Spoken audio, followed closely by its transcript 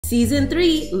Season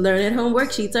 3 Learn at Home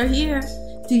worksheets are here.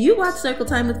 Do you watch Circle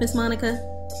Time with Miss Monica?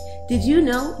 Did you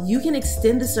know you can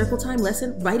extend the Circle Time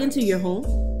lesson right into your home?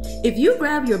 If you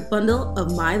grab your bundle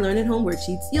of My Learn at Home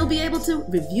worksheets, you'll be able to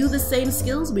review the same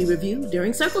skills we review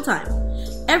during Circle Time.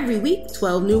 Every week,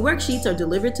 12 new worksheets are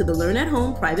delivered to the Learn at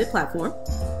Home private platform.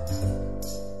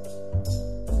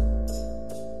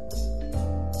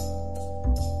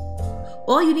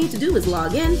 All you need to do is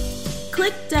log in,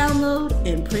 click download,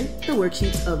 and print the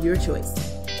worksheets of your choice.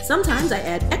 Sometimes I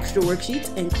add extra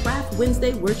worksheets and Craft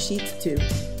Wednesday worksheets too.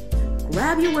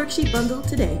 Grab your worksheet bundle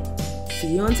today.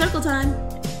 See you on Circle Time.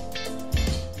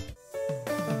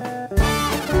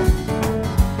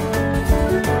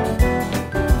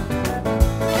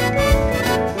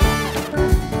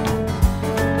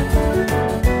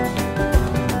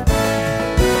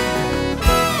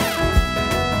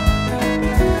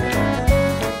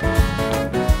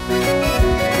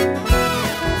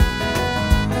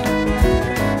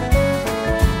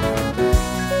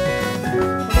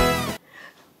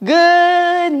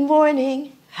 Good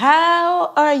morning.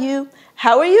 How are you?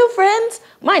 How are you, friends?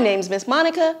 My name's Miss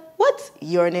Monica. What's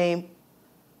your name?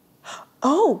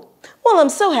 Oh, well, I'm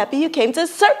so happy you came to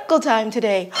Circle Time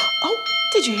today. Oh,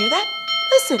 did you hear that?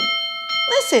 Listen,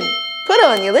 listen. Put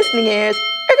on your listening ears.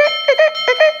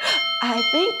 I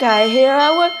think I hear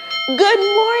our good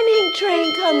morning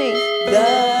train coming.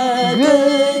 The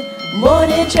good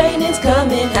morning train is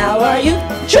coming. How are you?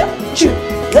 Choo, choo.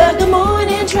 The good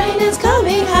morning train is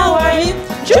coming. How are you?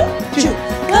 Choo, choo.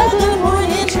 The good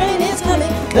morning train is coming.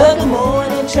 The good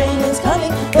morning train is coming.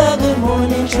 The good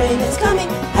morning train is coming.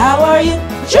 How are you?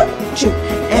 Choo, choo.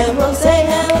 And we'll say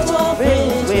hello to our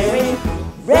friends wearing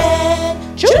red.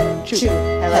 Choo, choo.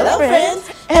 Hello, friends.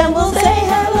 And we'll say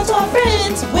hello to our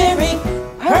friends wearing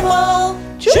purple.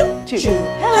 Choo, choo.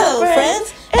 Hello,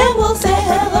 friends. And we'll say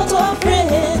hello to our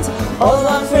friends. All of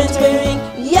our friends wearing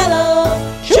yellow.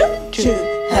 Choo, choo.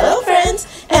 Hello, friends.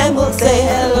 And we'll say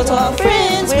hello to our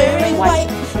friends wearing white.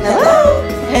 Hello.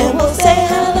 And we'll say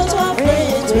hello to our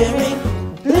friends wearing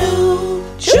blue.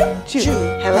 Choo, choo.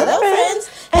 Hello, friends.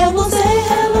 And we'll say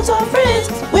hello to our friends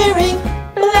wearing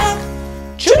black.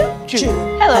 Choo, choo.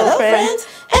 Hello, friends.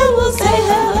 And we'll say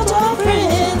hello to our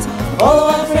friends. All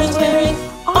of our friends wearing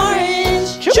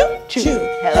orange. Choo, choo.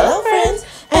 Hello, friends.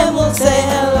 And we'll say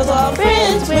hello to our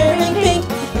friends wearing pink.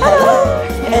 Hello.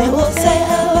 And we'll say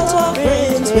hello to our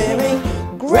friends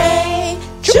wearing gray.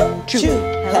 Choo, choo.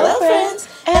 Hello, friends.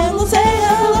 And we'll say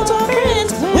hello to our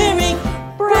friends wearing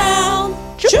brown.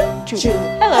 Choo, choo.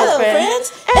 Hello,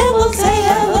 friends. And we'll say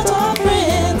hello to our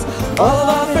friends. All of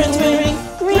our friends wearing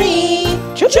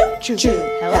green. Choo, choo, choo.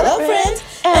 Hello, friends.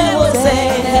 And we'll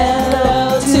say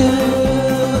hello to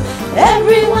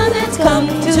everyone that's come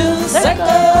to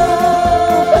Circle.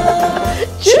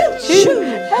 Choo, choo.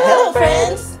 Hello,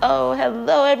 friends. Oh,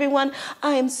 hello, everyone.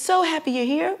 I am so happy you're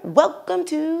here. Welcome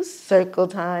to Circle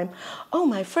Time. Oh,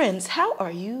 my friends, how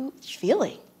are you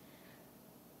feeling?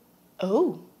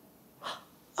 Oh,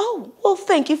 well,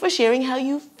 thank you for sharing how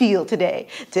you feel today.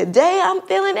 Today, I'm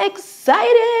feeling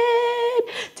excited.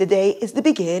 Today is the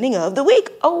beginning of the week.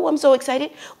 Oh, I'm so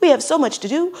excited. We have so much to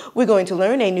do. We're going to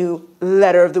learn a new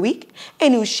letter of the week, a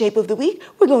new shape of the week.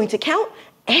 We're going to count,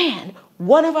 and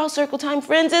one of our Circle Time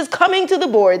friends is coming to the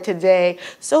board today.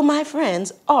 So, my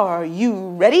friends, are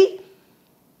you ready?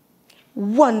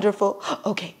 Wonderful.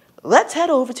 Okay, let's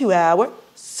head over to our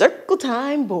Circle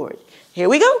Time board. Here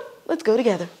we go. Let's go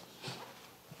together.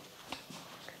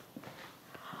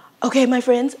 Okay, my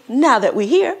friends, now that we're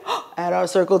here at our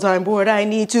Circle Time board, I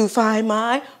need to find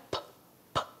my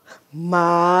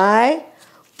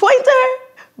pointer,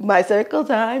 my Circle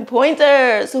Time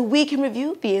pointer, so we can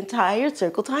review the entire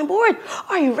Circle Time board.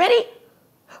 Are you ready?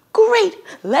 Great.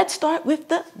 Let's start with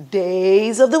the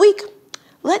days of the week.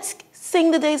 Let's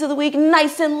sing the days of the week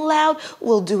nice and loud.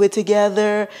 We'll do it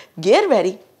together. Get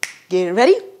ready. Get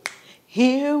ready.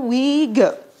 Here we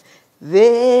go.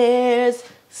 There's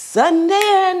Sunday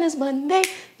and there's Monday,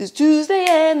 there's Tuesday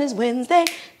and there's Wednesday,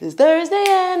 there's Thursday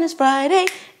and there's Friday,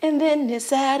 and then there's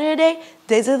Saturday.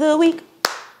 Days of the week,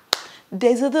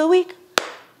 days of the week,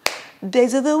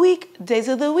 days of the week, days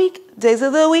of the week, days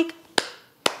of the week.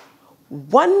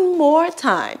 One more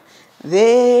time.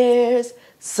 There's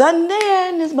Sunday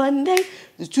and there's Monday,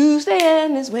 there's Tuesday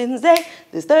and there's Wednesday,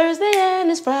 there's Thursday and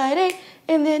there's Friday,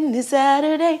 and then there's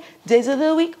Saturday. Days of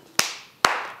the week,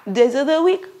 days of the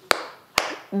week.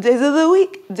 Days of the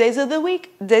week, days of the week,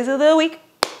 days of the week.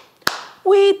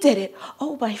 We did it.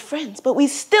 Oh, my friends, but we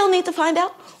still need to find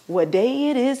out what day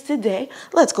it is today.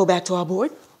 Let's go back to our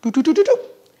board.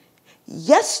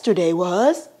 Yesterday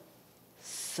was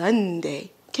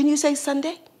Sunday. Can you say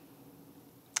Sunday?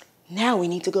 Now we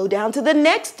need to go down to the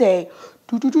next day.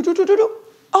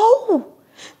 Oh,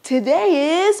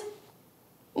 today is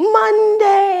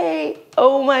Monday.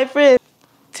 Oh, my friends.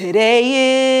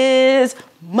 Today is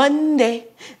Monday.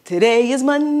 Today is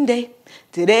Monday.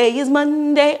 Today is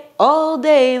Monday all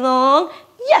day long.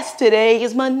 Yes, today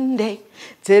is Monday.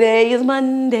 Today is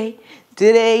Monday.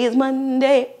 Today is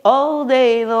Monday all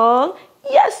day long.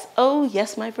 Yes, oh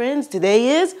yes, my friends,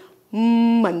 today is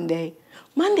Monday.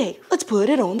 Monday, let's put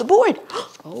it on the board.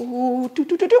 Oh,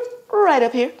 right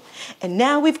up here. And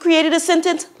now we've created a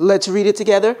sentence. Let's read it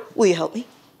together. Will you help me?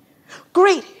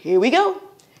 Great, here we go.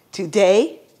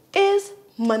 Today is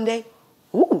Monday.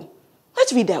 Ooh,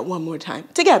 let's read that one more time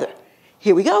together.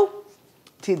 Here we go.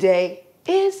 Today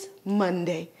is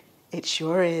Monday. It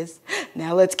sure is.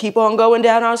 Now let's keep on going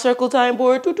down our circle time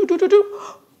board.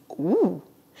 Ooh,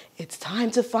 it's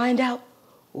time to find out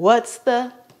what's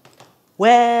the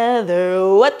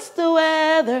weather. What's the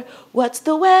weather? What's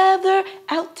the weather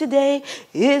out today?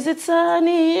 Is it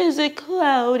sunny? Is it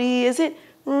cloudy? Is it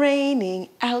raining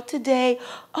out today?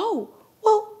 Oh,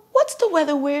 well, what's the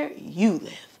weather where you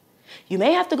live? You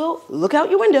may have to go look out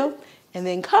your window and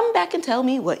then come back and tell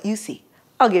me what you see.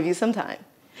 I'll give you some time.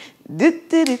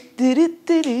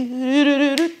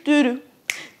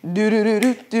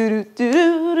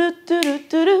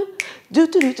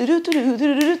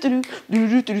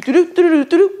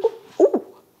 Ooh,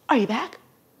 are you back?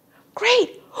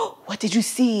 Great. What did you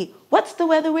see? What's the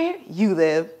weather where you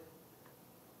live?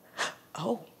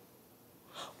 Oh,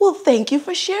 well, thank you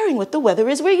for sharing what the weather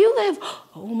is where you live.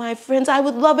 Oh, my friends, I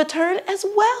would love a turn as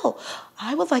well.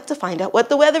 I would like to find out what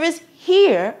the weather is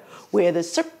here where the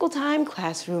circle time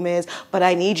classroom is, but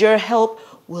I need your help.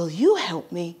 Will you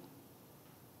help me?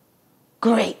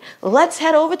 Great. Let's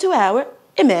head over to our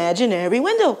imaginary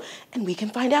window and we can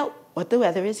find out what the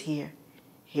weather is here.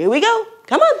 Here we go.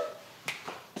 Come on.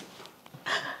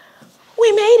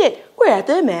 We made it. We're at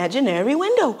the imaginary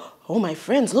window. Oh, my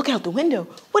friends, look out the window.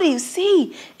 What do you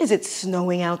see? Is it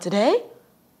snowing out today?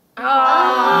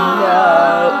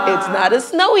 No, it's not a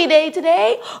snowy day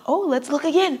today. Oh, let's look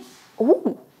again.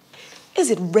 Oh, is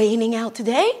it raining out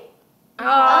today?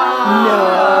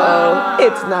 No,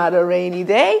 it's not a rainy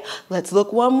day. Let's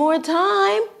look one more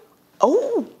time.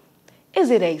 Oh,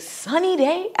 is it a sunny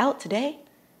day out today?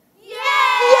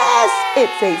 Yes,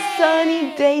 it's a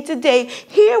sunny day today,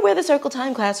 here where the circle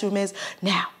time classroom is.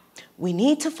 Now, we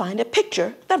need to find a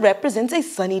picture that represents a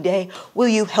sunny day. Will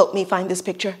you help me find this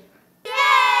picture?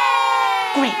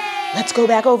 Great. Let's go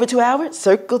back over to our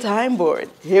circle time board.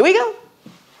 Here we go.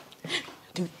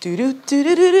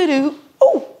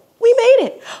 Oh, we made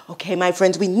it. Okay, my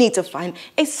friends, we need to find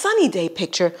a sunny day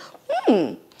picture.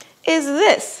 Is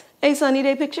this a sunny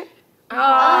day picture?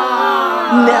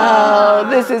 No,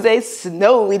 this is a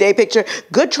snowy day picture.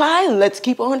 Good try, and let's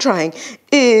keep on trying.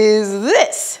 Is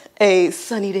this a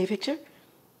sunny day picture?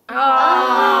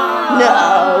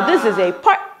 No, this is a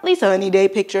partly sunny day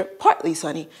picture. Partly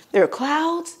sunny. There are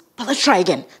clouds, but let's try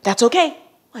again. That's okay.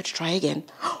 Let's try again.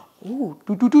 Ooh,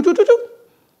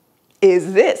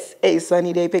 Is this a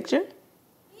sunny day picture?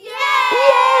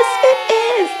 Yes, it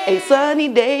is a sunny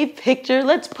day picture.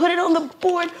 Let's put it on the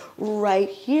board right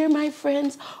here, my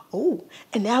friends. Oh,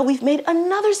 and now we've made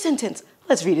another sentence.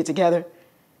 Let's read it together.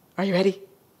 Are you ready?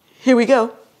 Here we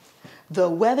go. The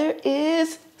weather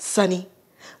is sunny.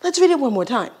 Let's read it one more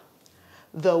time.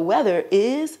 The weather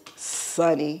is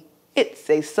sunny. It's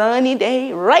a sunny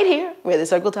day right here where the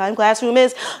circle time classroom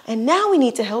is. And now we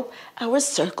need to help our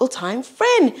circle time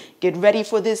friend get ready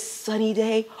for this sunny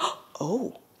day.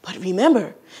 Oh, but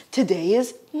remember, today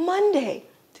is Monday.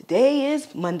 Today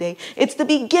is Monday. It's the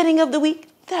beginning of the week.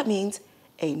 That means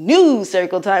a new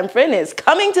circle time friend is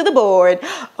coming to the board.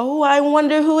 Oh, I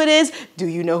wonder who it is. Do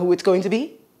you know who it's going to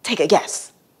be? Take a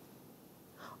guess.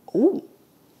 Oh,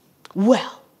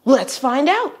 well, let's find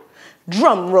out.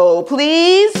 Drum roll,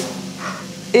 please.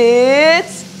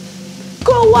 It's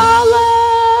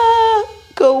Koala.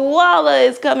 Koala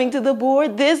is coming to the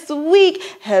board this week.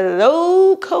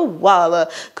 Hello, Koala.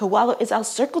 Koala is our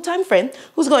circle time friend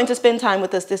who's going to spend time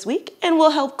with us this week and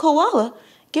will help Koala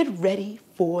get ready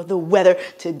for the weather.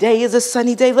 Today is a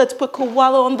sunny day. Let's put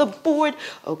Koala on the board.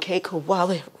 Okay,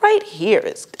 Koala, right here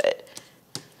is good.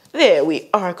 There we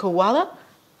are, Koala.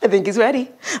 I think he's ready.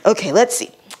 Okay, let's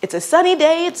see. It's a sunny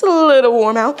day. It's a little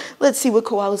warm out. Let's see what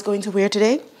Koala's going to wear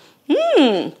today.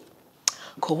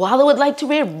 Koala would like to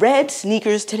wear red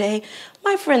sneakers today.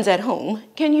 My friends at home,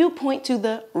 can you point to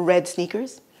the red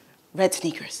sneakers? Red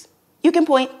sneakers. You can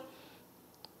point.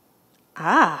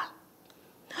 Ah.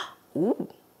 Ooh.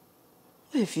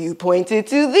 If you pointed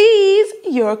to these,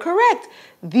 you're correct.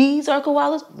 These are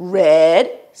koalas'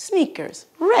 red sneakers.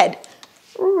 Red.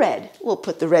 We'll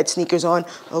put the red sneakers on.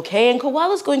 Okay, and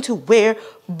koala's going to wear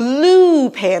blue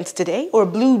pants today, or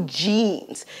blue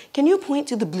jeans. Can you point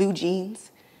to the blue jeans?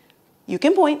 You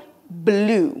can point.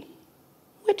 Blue.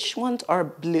 Which ones are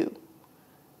blue?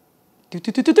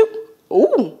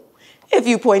 Oh, if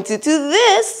you pointed to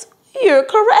this, you're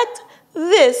correct.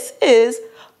 This is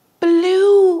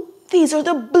blue. These are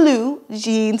the blue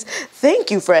jeans.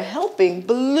 Thank you for helping.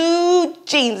 Blue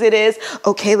jeans it is.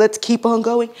 Okay, let's keep on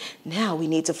going. Now we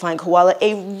need to find koala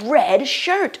a red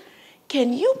shirt.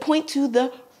 Can you point to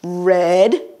the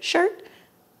red shirt?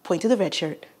 Point to the red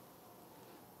shirt.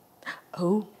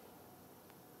 Oh.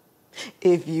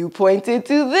 If you pointed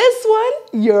to this one,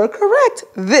 you're correct.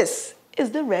 This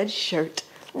is the red shirt.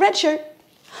 Red shirt.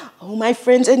 Oh, my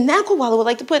friends, and now koala would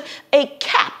like to put a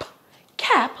cap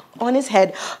on his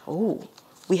head. Oh,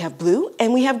 we have blue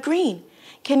and we have green.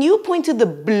 Can you point to the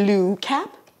blue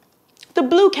cap? The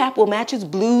blue cap will match his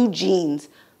blue jeans.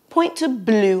 Point to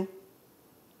blue.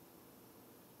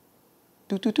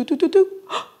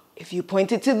 If you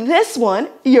pointed to this one,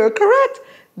 you're correct.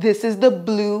 This is the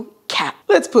blue cap.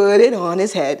 Let's put it on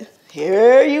his head.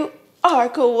 Here you are,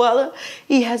 koala.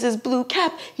 He has his blue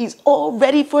cap. He's all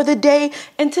ready for the day.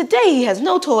 And today he has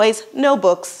no toys, no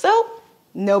books, so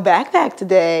no backpack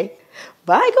today.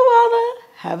 Bye, koala.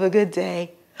 Have a good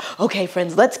day. Okay,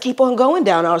 friends, let's keep on going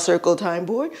down our circle time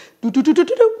board.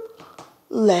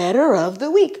 Letter of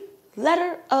the week.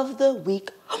 Letter of the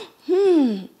week.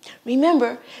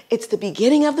 Remember, it's the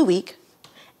beginning of the week,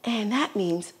 and that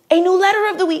means a new letter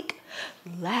of the week.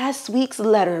 Last week's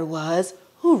letter was,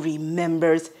 who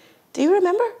remembers? Do you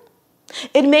remember?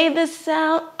 It made the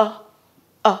sound,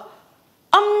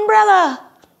 umbrella.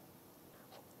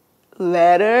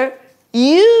 Letter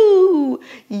U.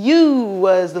 U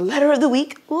was the letter of the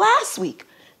week last week.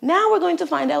 Now we're going to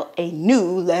find out a new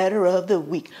letter of the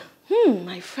week.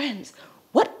 My friends,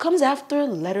 what comes after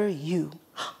letter U?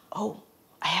 Oh,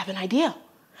 I have an idea.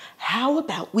 How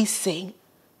about we sing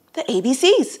the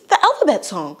ABCs, the alphabet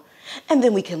song? And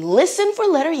then we can listen for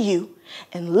letter U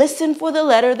and listen for the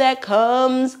letter that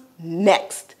comes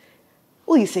next.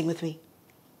 Will you sing with me?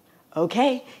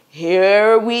 Okay,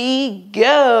 here we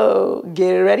go.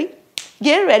 Get ready?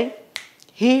 Get ready.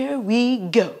 Here we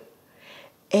go.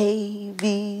 A,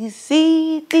 B,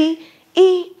 C, D,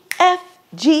 E, F,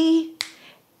 G,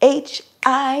 H,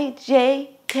 I,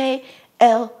 J, K,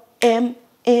 L, M,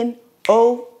 N,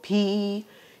 O, P,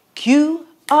 Q,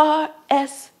 R,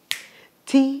 S,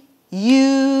 T,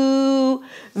 U,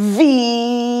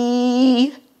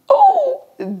 V, O,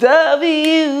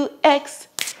 W, X,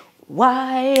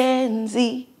 Y, and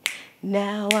Z.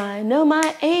 Now I know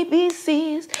my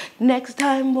ABCs. Next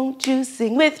time, won't you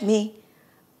sing with me?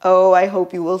 Oh, I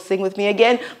hope you will sing with me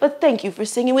again, but thank you for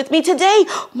singing with me today.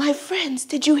 My friends,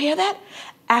 did you hear that?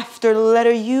 After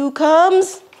letter U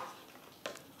comes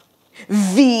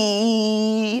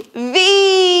V.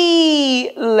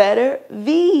 V. Letter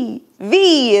V.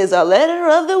 V is our letter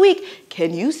of the week.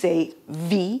 Can you say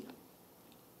V?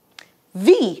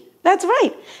 V. That's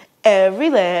right. Every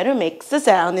letter makes a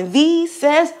sound, and V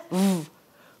says V.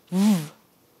 V.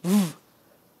 V.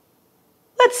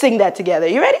 Let's sing that together.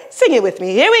 You ready? Sing it with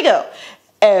me. Here we go.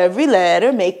 Every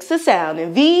letter makes a sound,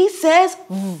 and V says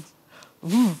V.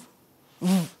 V.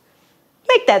 V.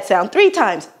 Make that sound 3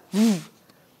 times. V.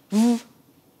 V.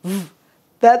 V.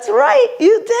 That's right.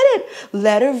 You did it.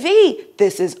 Letter V.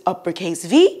 This is uppercase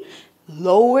V,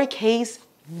 lowercase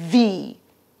v.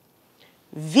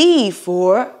 V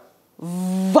for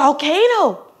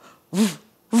volcano.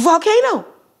 Volcano.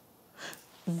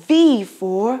 V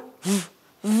for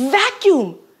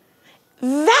vacuum.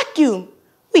 Vacuum.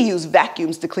 We use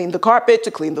vacuums to clean the carpet, to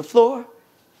clean the floor.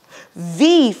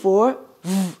 V for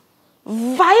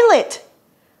violet.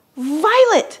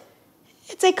 Violet.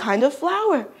 It's a kind of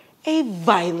flower. A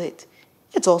violet.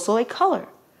 It's also a color.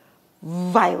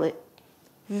 Violet.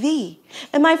 V.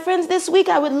 And my friends, this week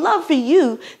I would love for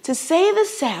you to say the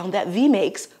sound that V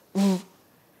makes.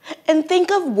 And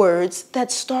think of words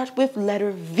that start with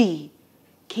letter V.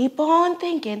 Keep on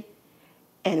thinking,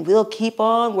 and we'll keep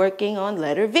on working on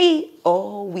letter V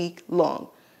all week long.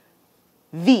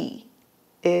 V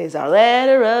is our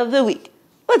letter of the week.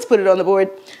 Let's put it on the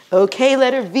board. Okay,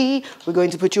 letter V, we're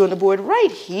going to put you on the board right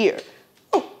here.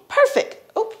 Oh, perfect.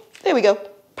 Oh, there we go.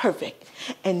 Perfect.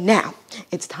 And now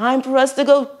it's time for us to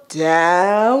go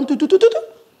down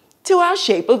to our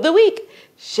shape of the week.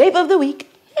 Shape of the week.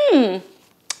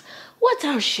 What's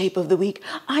our shape of the week?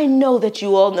 I know that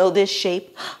you all know this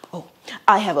shape. Oh,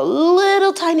 I have a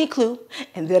little tiny clue,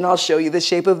 and then I'll show you the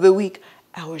shape of the week.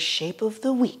 Our shape of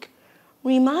the week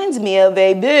reminds me of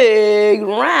a big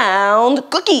round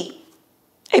cookie.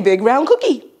 A big round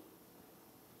cookie.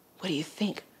 What do you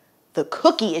think the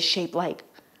cookie is shaped like?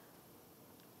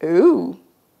 Ooh,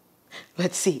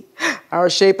 let's see. Our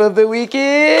shape of the week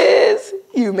is,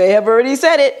 you may have already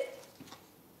said it,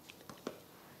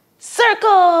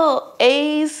 circle,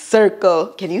 a circle.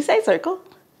 Can you say circle?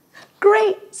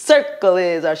 Great, circle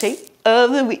is our shape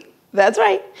of the week. That's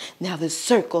right. Now the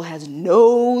circle has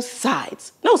no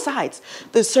sides. No sides.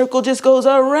 The circle just goes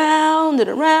around and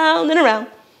around and around.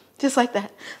 Just like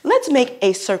that. Let's make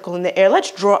a circle in the air.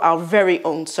 Let's draw our very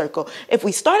own circle. If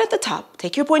we start at the top,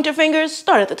 take your pointer fingers,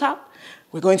 start at the top.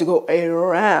 We're going to go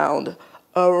around,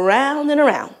 around and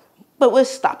around. But we'll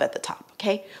stop at the top,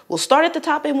 okay? We'll start at the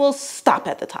top and we'll stop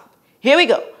at the top. Here we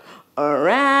go.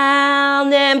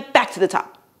 Around and back to the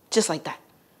top. Just like that.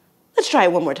 Let's try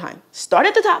it one more time. Start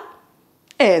at the top.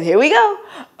 And here we go.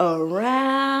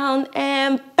 Around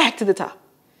and back to the top.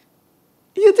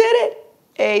 You did it.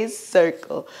 A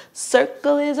circle.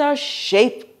 Circle is our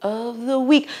shape of the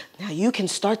week. Now you can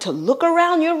start to look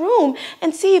around your room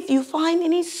and see if you find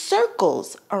any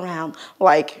circles around,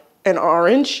 like an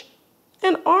orange.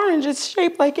 An orange is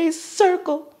shaped like a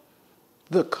circle.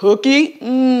 The cookie,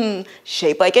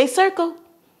 shaped like a circle.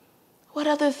 What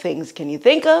other things can you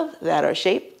think of that are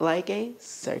shaped like a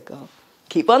circle?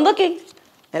 Keep on looking,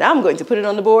 and I'm going to put it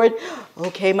on the board.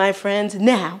 Okay, my friends,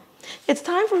 now it's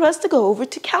time for us to go over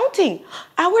to counting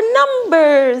our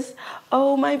numbers.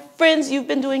 Oh, my friends, you've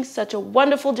been doing such a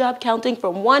wonderful job counting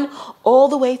from 1 all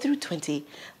the way through 20.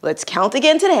 Let's count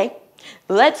again today.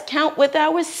 Let's count with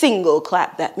our single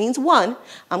clap. That means 1.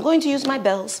 I'm going to use my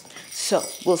bells. So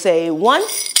we'll say 1,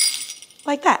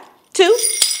 like that. 2,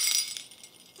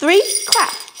 3,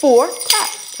 clap. 4, clap.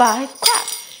 5, clap.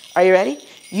 Are you ready?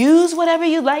 Use whatever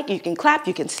you like. You can clap,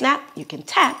 you can snap, you can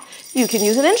tap, you can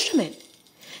use an instrument.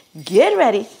 Get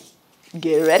ready.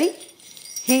 Get ready.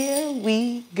 Here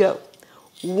we go.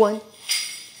 1,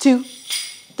 2,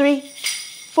 3,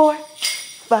 4,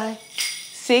 5,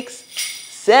 6,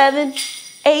 7,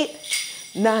 8,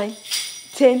 9,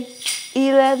 10,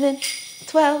 11,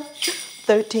 12,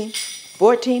 13,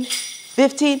 14,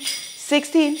 15,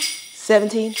 16,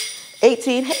 17,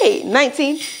 18, hey,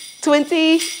 19, 20.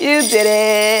 You did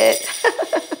it.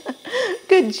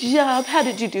 Good job. How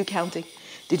did you do counting?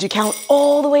 Did you count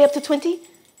all the way up to 20?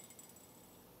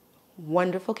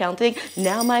 Wonderful counting.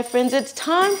 Now, my friends, it's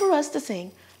time for us to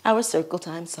sing our circle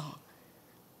time song.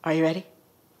 Are you ready?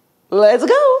 Let's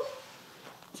go.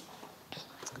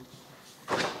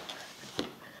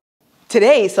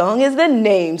 Today's song is the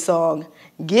name song.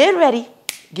 Get ready.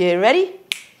 Get ready.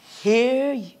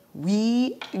 Here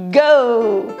we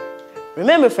go.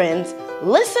 Remember, friends,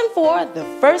 listen for the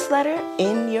first letter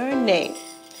in your name.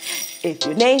 If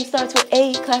your name starts with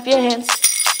A, clap your hands.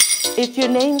 If your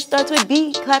name starts with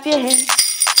B, clap your hands.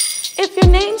 If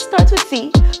your name starts with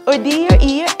C, or D, or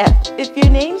E, or F. If your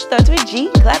name starts with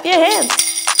G, clap your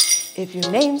hands. If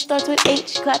your name starts with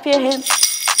H, clap your hands.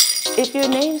 If your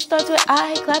name starts with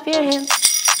I, clap your hands.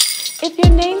 If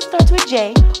your name starts with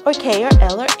J, or K, or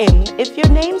L, or M. If your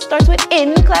name starts with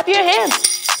N, clap your hands.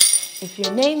 If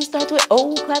your name starts with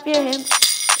O, clap your hands.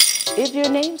 If your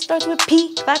name starts with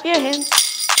P, clap your hands.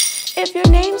 If your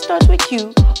name starts with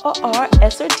Q, or R,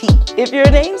 S, or T. If your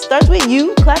name starts with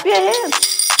U, clap your hands.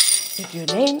 If your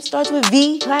name starts with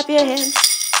V, clap your hands.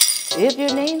 If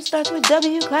your name starts with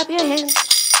W, clap your hands.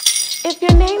 If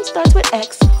your name starts with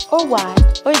X, or Y,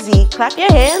 or Z, clap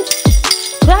your hands.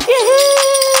 Clap your hands.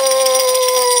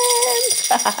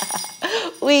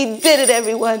 We did it,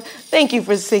 everyone. Thank you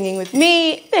for singing with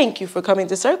me. Thank you for coming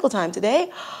to Circle Time today.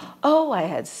 Oh, I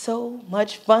had so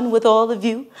much fun with all of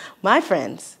you, my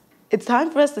friends. It's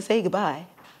time for us to say goodbye,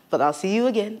 but I'll see you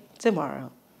again tomorrow.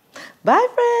 Bye,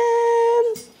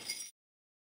 friends.